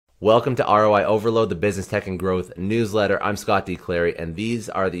Welcome to ROI Overload, the Business Tech and Growth newsletter. I'm Scott D. Clary, and these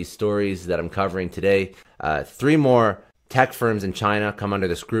are the stories that I'm covering today. Three more tech firms in China come under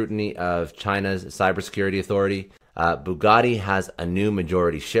the scrutiny of China's cybersecurity authority. Bugatti has a new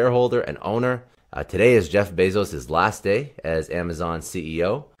majority shareholder and owner. Today is Jeff Bezos' last day as Amazon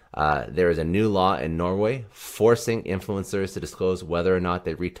CEO. There is a new law in Norway forcing influencers to disclose whether or not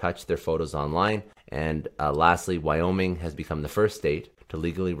they retouch their photos online. And lastly, Wyoming has become the first state to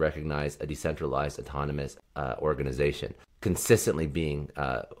legally recognize a decentralized autonomous organization, consistently being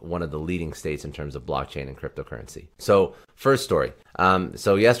one of the leading states in terms of blockchain and cryptocurrency. So first story.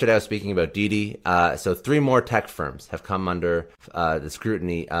 So yesterday I was speaking about Didi. So three more tech firms have come under the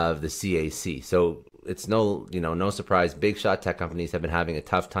scrutiny of the CAC. So it's no surprise. Big shot tech companies have been having a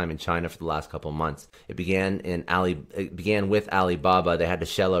tough time in China for the last couple of months. It began with Alibaba. They had to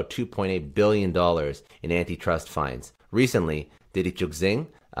shell out $2.8 billion in antitrust fines. Recently, Didi Chuxing,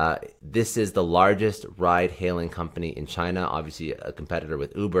 this is the largest ride-hailing company in China, obviously a competitor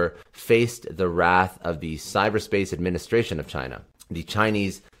with Uber, faced the wrath of the Cyberspace Administration of China. The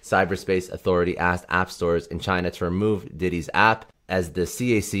Chinese Cyberspace Authority asked app stores in China to remove Didi's app as the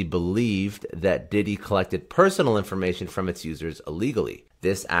CAC believed that Didi collected personal information from its users illegally.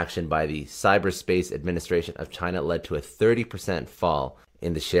 This action by the Cyberspace Administration of China led to a 30% fall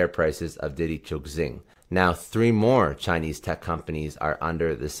in the share prices of Didi Chuxing. Now, three more Chinese tech companies are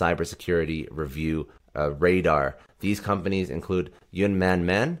under the cybersecurity review radar. These companies include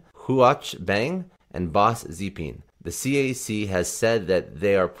Yunmanman, Huoch Bang, and Boss Zipin. The CAC has said that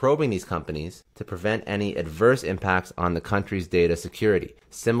they are probing these companies to prevent any adverse impacts on the country's data security.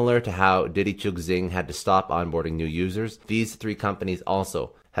 Similar to how Didi Chuxing had to stop onboarding new users, these three companies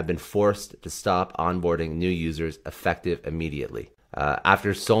also have been forced to stop onboarding new users effective immediately.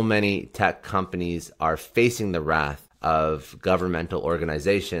 After so many tech companies are facing the wrath of governmental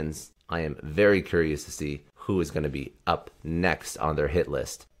organizations, I am very curious to see who is going to be up next on their hit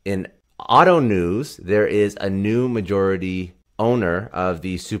list. In auto news, there is a new majority owner of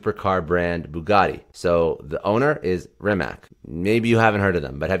the supercar brand Bugatti. So the owner is Rimac. Maybe you haven't heard of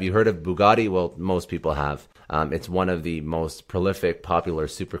them, but have you heard of Bugatti? Well, most people have. It's one of the most prolific, popular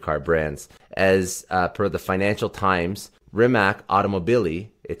supercar brands. As per the Financial Times, Rimac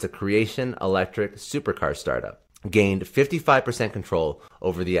Automobili, it's a Creation electric supercar startup, gained 55% control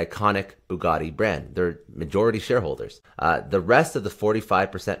over the iconic Bugatti brand. They're majority shareholders. The rest of the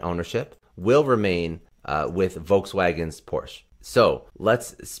 45% ownership will remain with Volkswagen's Porsche. So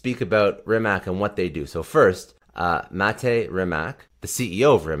let's speak about Rimac and what they do. So first, Mate Rimac, the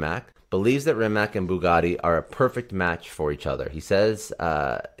CEO of Rimac, believes that Rimac and Bugatti are a perfect match for each other. He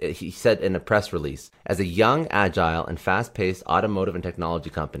said in a press release, as a young, agile, and fast-paced automotive and technology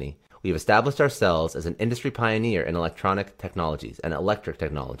company, we have established ourselves as an industry pioneer in electronic technologies and electric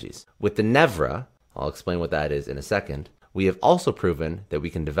technologies. With the Nevra, I'll explain what that is in a second, we have also proven that we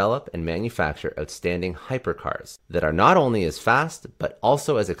can develop and manufacture outstanding hypercars that are not only as fast, but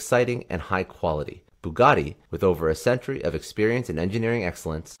also as exciting and high quality. Bugatti, with over a century of experience in engineering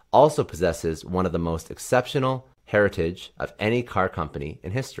excellence, also possesses one of the most exceptional heritage of any car company in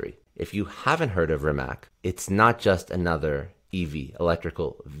history. If you haven't heard of Rimac, it's not just another EV,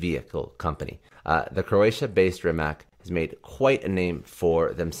 electrical vehicle company. The Croatia-based Rimac has made quite a name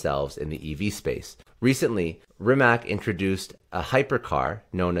for themselves in the EV space. Recently, Rimac introduced a hypercar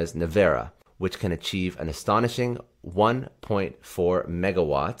known as Nevera, which can achieve an astonishing 1.4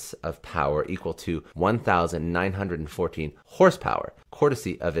 megawatts of power, equal to 1,914 horsepower,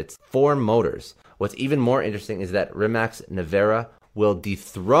 courtesy of its four motors. What's even more interesting is that Rimac's Nevera will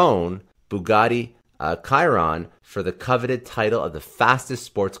dethrone Bugatti Chiron for the coveted title of the fastest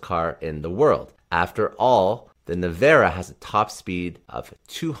sports car in the world. After all, the Nevera has a top speed of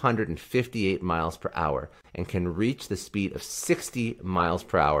 258 miles per hour and can reach the speed of 60 miles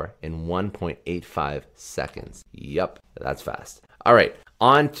per hour in 1.85 seconds. Yup, that's fast. All right,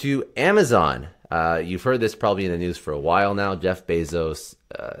 on to Amazon. You've heard this probably in the news for a while now. Jeff Bezos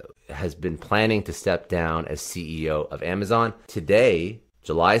has been planning to step down as CEO of Amazon. Today,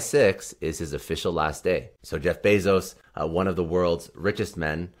 July 6th, is his official last day. So Jeff Bezos, one of the world's richest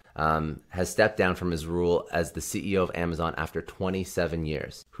men, has stepped down from his role as the CEO of Amazon after 27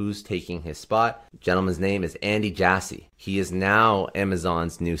 years. Who's taking his spot? Gentleman's name is Andy Jassy. He is now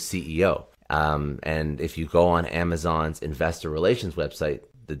Amazon's new CEO. And if you go on Amazon's investor relations website,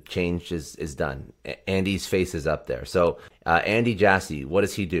 the change is done. Andy's face is up there. So Andy Jassy, what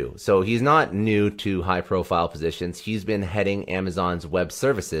does he do? So he's not new to high-profile positions. He's been heading Amazon's web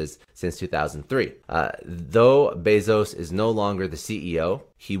services since 2003. Though Bezos is no longer the CEO,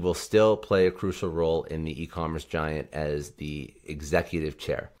 he will still play a crucial role in the e-commerce giant as the executive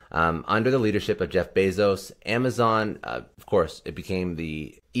chair. Under the leadership of Jeff Bezos, Amazon, of course, it became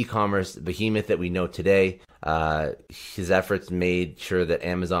the e-commerce behemoth that we know today. His efforts made sure that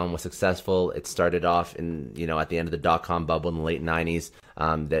Amazon was successful. It started off at the end of the dot-com bubble in the late 90s,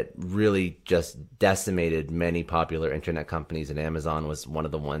 that really just decimated many popular internet companies, and Amazon was one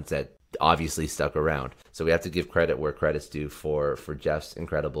of the ones that obviously stuck around. So we have to give credit where credit's due for Jeff's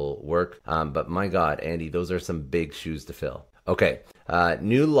incredible work. But my God, Andy, those are some big shoes to fill. Okay,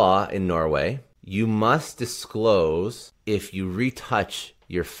 new law in Norway. You must disclose if you retouch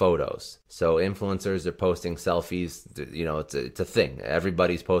your photos. So influencers are posting selfies, it's a thing.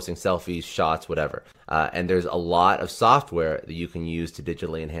 Everybody's posting selfies, shots, whatever. And there's a lot of software that you can use to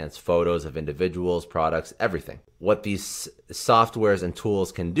digitally enhance photos of individuals, products, everything. What these softwares and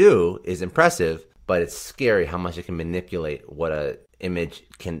tools can do is impressive, but it's scary how much it can manipulate what a image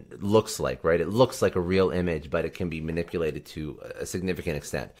looks like, right? It looks like a real image, but it can be manipulated to a significant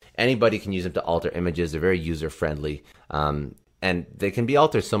extent. Anybody can use them to alter images. They're very user-friendly. And they can be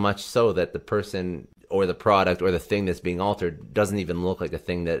altered so much so that the person or the product or the thing that's being altered doesn't even look like the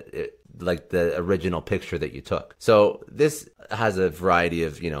thing like the original picture that you took. So this has a variety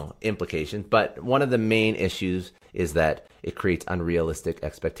of, implications, but one of the main issues is that it creates unrealistic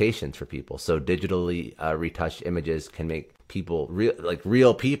expectations for people. So digitally retouched images can make people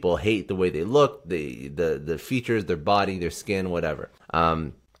real people hate the way they look, the features, their body, their skin, whatever.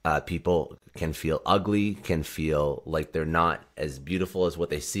 People can feel ugly, can feel like they're not as beautiful as what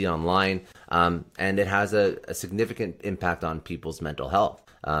they see online. And it has a significant impact on people's mental health,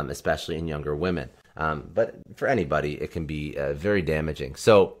 especially in younger women. But for anybody, it can be very damaging.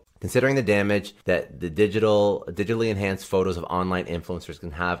 So considering the damage that the digitally enhanced photos of online influencers can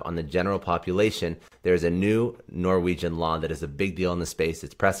have on the general population, there's a new Norwegian law that is a big deal in the space.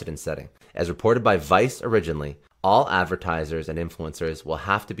 It's precedent setting. As reported by Vice originally, all advertisers and influencers will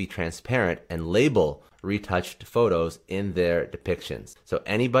have to be transparent and label retouched photos in their depictions. So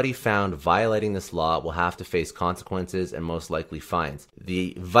anybody found violating this law will have to face consequences and most likely fines.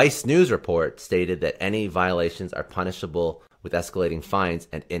 The Vice News report stated that any violations are punishable with escalating fines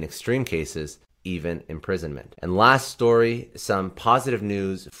and, in extreme cases, even imprisonment. And last story, some positive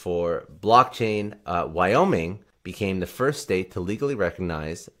news for blockchain. Wyoming became the first state to legally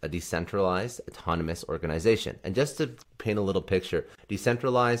recognize a decentralized autonomous organization. And just to paint a little picture,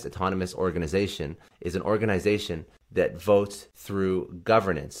 decentralized autonomous organization is an organization that votes through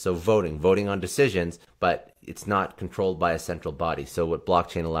governance. So voting on decisions, but it's not controlled by a central body. So what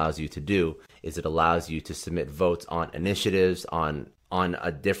blockchain allows you to do is it allows you to submit votes on initiatives, on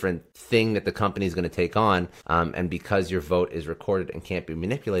a different thing that the company is going to take on. And because your vote is recorded and can't be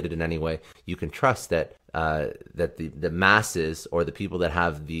manipulated in any way, you can trust that the masses or the people that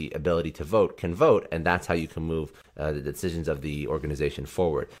have the ability to vote can vote, and that's how you can move the decisions of the organization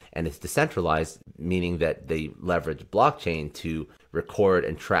forward. And it's decentralized, meaning that they leverage blockchain to record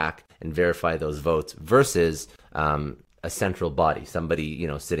and track and verify those votes versus a central body, somebody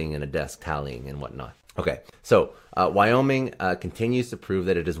sitting in a desk tallying and whatnot. Okay, so Wyoming continues to prove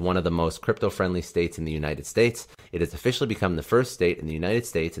that it is one of the most crypto-friendly states in the United States. It has officially become the first state in the United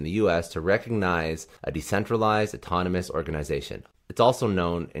States and the U.S. to recognize a decentralized autonomous organization. It's also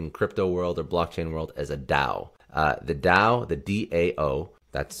known in crypto world or blockchain world as a DAO. The DAO, the DAO,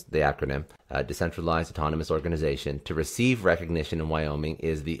 that's the acronym, Decentralized Autonomous Organization, to receive recognition in Wyoming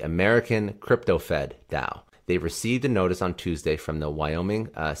is the American Crypto Fed DAO. They received a notice on Tuesday from the Wyoming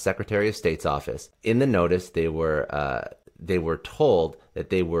Secretary of State's office. In the notice, they were told that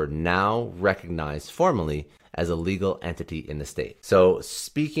they were now recognized formally as a legal entity in the state. So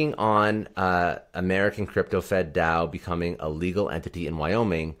speaking on American Crypto Fed DAO becoming a legal entity in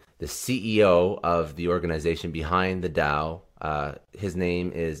Wyoming, the CEO of the organization behind the DAO, his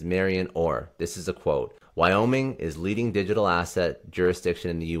name is Marion Orr. This is a quote. Wyoming is leading digital asset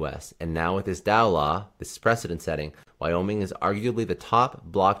jurisdiction in the U.S., and now with this DAO law, this is precedent setting, Wyoming is arguably the top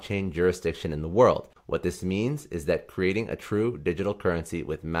blockchain jurisdiction in the world. What this means is that creating a true digital currency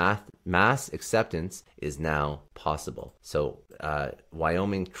with mass acceptance is now possible. So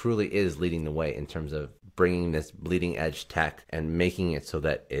Wyoming truly is leading the way in terms of bringing this bleeding edge tech and making it so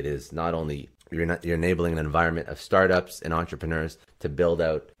that it is not only you're enabling an environment of startups and entrepreneurs to build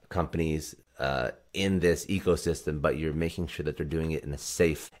out companies in this ecosystem, but you're making sure that they're doing it in a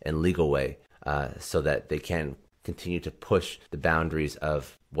safe and legal way so that they can continue to push the boundaries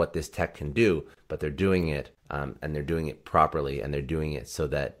of what this tech can do, but they're doing it and they're doing it properly, and they're doing it so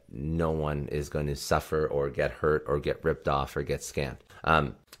that no one is going to suffer or get hurt or get ripped off or get scammed.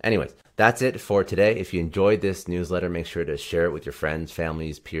 Anyways, that's it for today. If you enjoyed this newsletter, make sure to share it with your friends,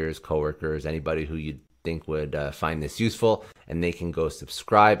 families, peers, coworkers, anybody who you think would find this useful, and they can go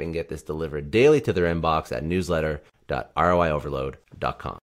subscribe and get this delivered daily to their inbox at newsletter.roioverload.com.